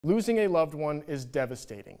Losing a loved one is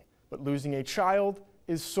devastating, but losing a child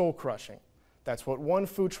is soul-crushing. That's what one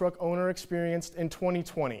food truck owner experienced in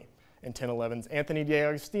 2020. And 1011's Anthony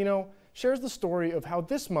D'Agostino shares the story of how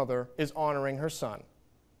this mother is honoring her son.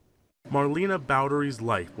 Marlina Bowdery's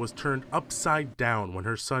life was turned upside down when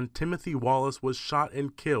her son Timothy Wallace was shot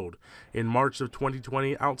and killed in March of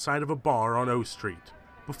 2020 outside of a bar on O Street.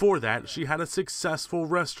 Before that, she had a successful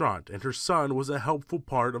restaurant and her son was a helpful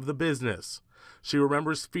part of the business. She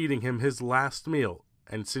remembers feeding him his last meal,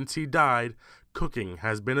 and since he died, cooking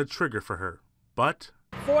has been a trigger for her. But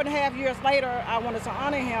 4.5 years later, I wanted to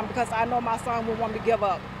honor him because I know my son would want me to give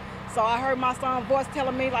up. So I heard my son's voice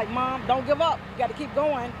telling me, like, Mom, don't give up. You got to keep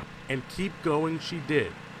going. And keep going she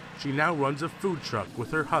did. She now runs a food truck with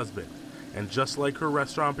her husband. And just like her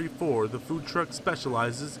restaurant before, the food truck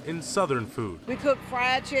specializes in Southern food. We cook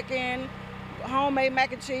fried chicken, homemade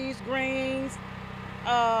mac and cheese, greens,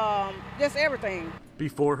 just everything.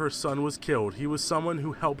 Before her son was killed, he was someone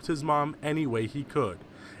who helped his mom any way he could.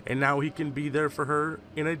 And now he can be there for her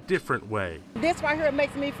in a different way. This right here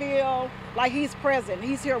makes me feel like he's present.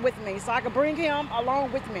 He's here with me, so I can bring him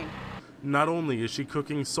along with me. Not only is she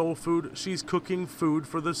cooking soul food, she's cooking food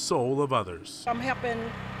for the soul of others. I'm helping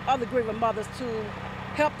other grieving mothers to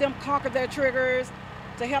help them conquer their triggers,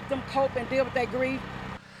 to help them cope and deal with their grief.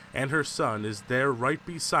 And her son is there right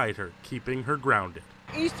beside her, keeping her grounded.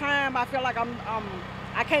 Each time I feel like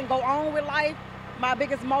I can't go on with life, my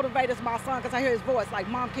biggest motivator is my son, because I hear his voice like,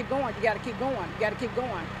 Mom, keep going, you got to keep going, you got to keep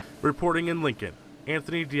going. Reporting in Lincoln,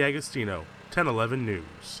 Anthony D'Agostino, 1011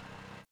 News.